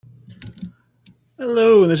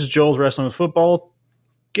Hello, this is Joel's Wrestling with Football.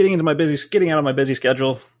 Getting out of my busy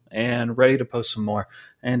schedule and ready to post some more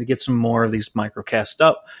and to get some more of these microcasts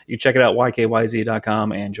up. You check it out,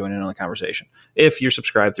 ykyz.com, and join in on the conversation. If you're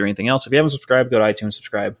subscribed to anything else, if you haven't subscribed, go to iTunes,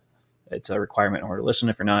 subscribe. It's a requirement in order to listen.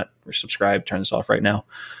 If you're not, or subscribe, turn this off right now.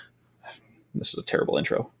 This is a terrible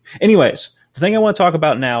intro. Anyways, the thing I want to talk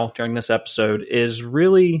about now during this episode is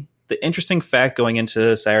really the interesting fact going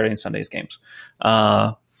into Saturday and Sunday's games.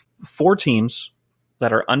 4 teams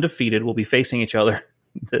that are undefeated will be facing each other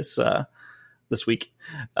this week.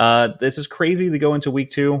 This is crazy to go into week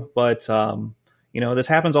 2, but this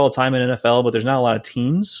happens all the time in NFL, but there's not a lot of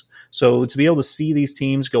teams. So to be able to see these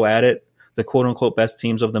teams go at it, the quote unquote best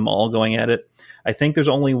teams of them all going at it, I think there's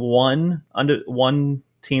only one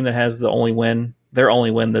team that has their only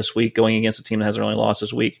win this week going against a team that has their only loss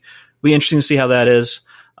this week. It'll be interesting to see how that is.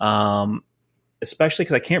 Especially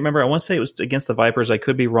because I can't remember. I want to say it was against the Vipers. I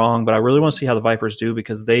could be wrong, but I really want to see how the Vipers do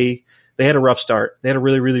because they had a rough start. They had a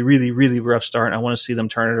really, really, really, really rough start. And I want to see them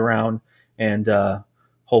turn it around and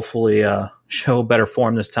hopefully show better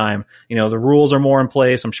form this time. The rules are more in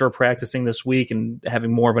place. I'm sure practicing this week and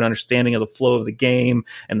having more of an understanding of the flow of the game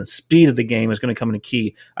and the speed of the game is going to come into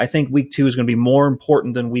key. I think week 2 is going to be more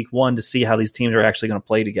important than week 1 to see how these teams are actually going to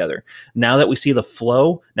play together. Now that we see the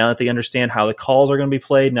flow, now that they understand how the calls are going to be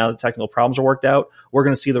played, now the technical problems are worked out, we're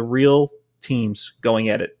going to see the real teams going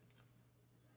at it